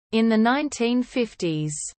In the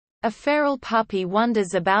 1950s, a feral puppy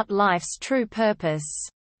wonders about life's true purpose.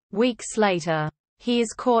 Weeks later, he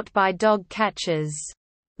is caught by dog catchers,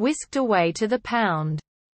 whisked away to the pound,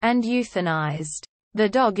 and euthanized. The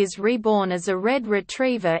dog is reborn as a red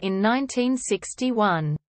retriever in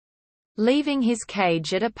 1961. Leaving his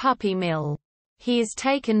cage at a puppy mill, he is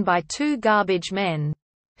taken by two garbage men,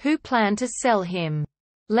 who plan to sell him.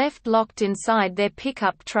 Left locked inside their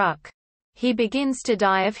pickup truck, he begins to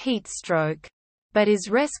die of heatstroke, but is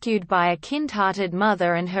rescued by a kind-hearted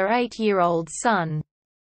mother and her 8-year-old son,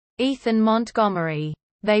 Ethan Montgomery.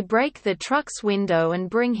 They break the truck's window and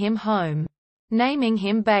bring him home, naming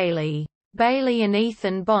him Bailey. Bailey and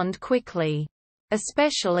Ethan bond quickly,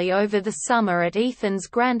 especially over the summer at Ethan's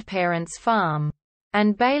grandparents' farm,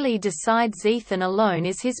 and Bailey decides Ethan alone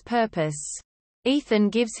is his purpose. Ethan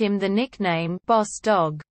gives him the nickname Boss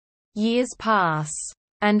Dog. Years pass,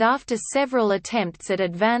 and after several attempts at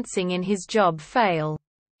advancing in his job fail,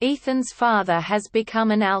 Ethan's father has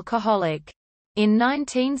become an alcoholic. In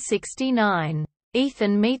 1969,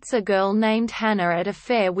 Ethan meets a girl named Hannah at a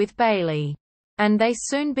fair with Bailey, and they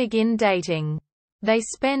soon begin dating. They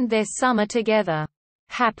spend their summer together,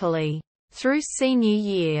 happily. Through senior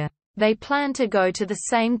year, they plan to go to the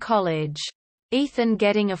same college, Ethan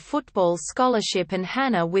getting a football scholarship and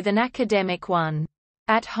Hannah with an academic one.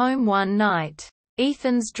 At home one night,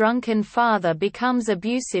 Ethan's drunken father becomes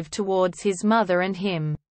abusive towards his mother and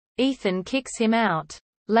him. Ethan kicks him out.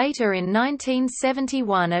 Later in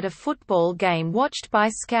 1971 at a football game watched by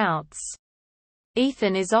scouts,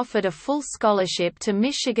 Ethan is offered a full scholarship to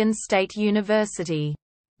Michigan State University.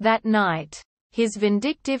 That night, his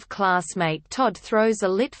vindictive classmate Todd throws a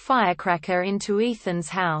lit firecracker into Ethan's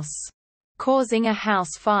house, causing a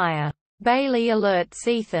house fire. Bailey alerts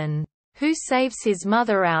Ethan, who saves his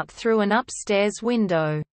mother out through an upstairs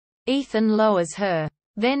window. Ethan lowers her.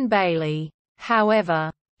 Then Bailey,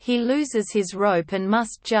 however, he loses his rope and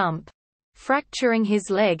must jump, fracturing his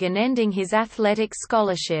leg and ending his athletic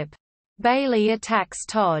scholarship. Bailey attacks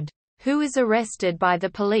Todd, who is arrested by the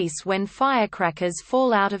police when firecrackers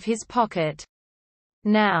fall out of his pocket.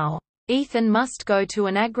 Now, Ethan must go to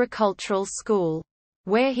an agricultural school,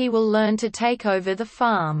 where he will learn to take over the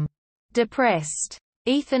farm. Depressed,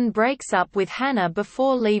 Ethan breaks up with Hannah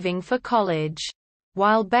before leaving for college,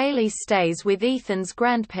 while Bailey stays with Ethan's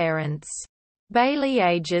grandparents. Bailey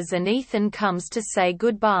ages and Ethan comes to say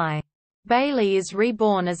goodbye. Bailey is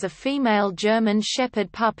reborn as a female German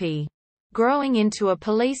Shepherd puppy, growing into a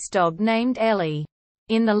police dog named Ellie.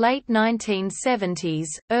 In the late 1970s,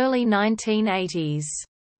 early 1980s,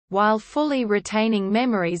 while fully retaining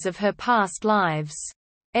memories of her past lives,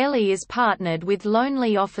 Ellie is partnered with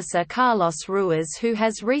lonely officer Carlos Ruiz, who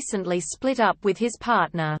has recently split up with his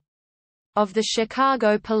partner of the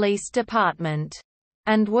Chicago Police Department,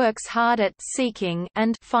 and works hard at seeking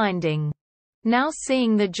and finding, now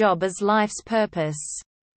seeing the job as life's purpose.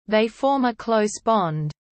 They form a close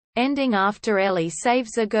bond, ending after Ellie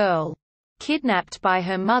saves a girl, kidnapped by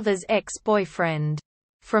her mother's ex-boyfriend,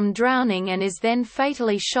 from drowning and is then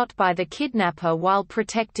fatally shot by the kidnapper while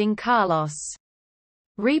protecting Carlos.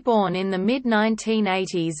 Reborn in the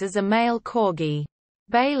mid-1980s as a male corgi,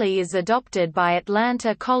 Bailey is adopted by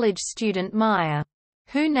Atlanta college student Maya,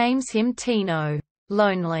 who names him Tino.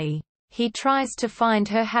 Lonely, he tries to find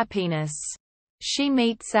her happiness. She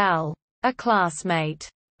meets Al, a classmate.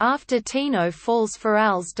 After Tino falls for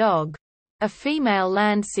Al's dog, a female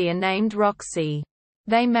Lancia named Roxy,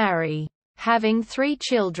 they marry, having 3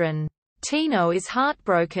 children. Tino is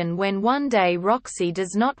heartbroken when one day Roxy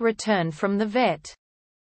does not return from the vet.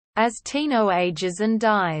 As Tino ages and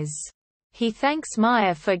dies, he thanks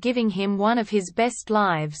Maya for giving him one of his best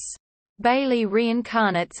lives. Bailey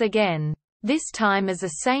reincarnates again, this time as a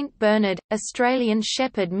St. Bernard, Australian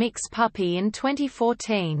Shepherd mix puppy in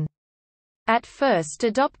 2014. At first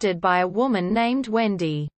adopted by a woman named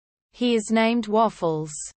Wendy, he is named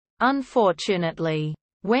Waffles. Unfortunately,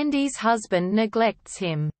 Wendy's husband neglects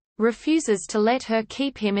him, refuses to let her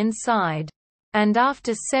keep him inside, and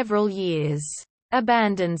after several years,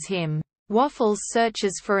 abandons him. Waffles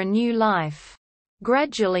searches for a new life,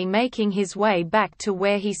 gradually making his way back to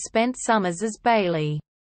where he spent summers as Bailey.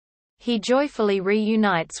 He joyfully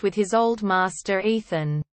reunites with his old master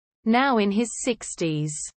Ethan, now in his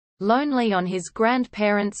 60s, lonely on his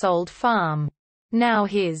grandparents' old farm. Now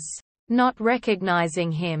not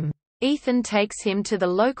recognizing him, Ethan takes him to the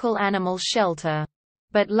local animal shelter,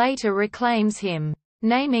 but later reclaims him,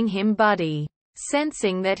 naming him Buddy.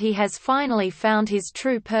 Sensing that he has finally found his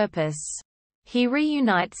true purpose, he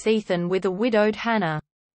reunites Ethan with a widowed Hannah,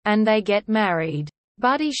 and they get married.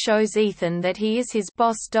 Buddy shows Ethan that he is his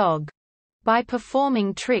boss dog, by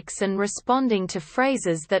performing tricks and responding to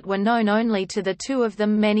phrases that were known only to the two of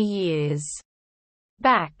them many years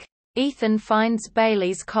back. Ethan finds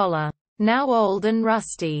Bailey's collar, now old and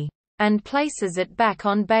rusty, and places it back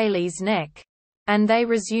on Bailey's neck. And they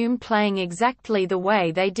resume playing exactly the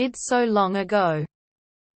way they did so long ago.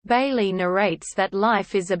 Bailey narrates that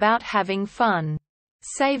life is about having fun,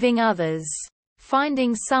 saving others,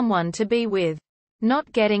 finding someone to be with,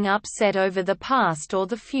 not getting upset over the past or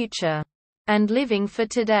the future, and living for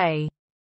today.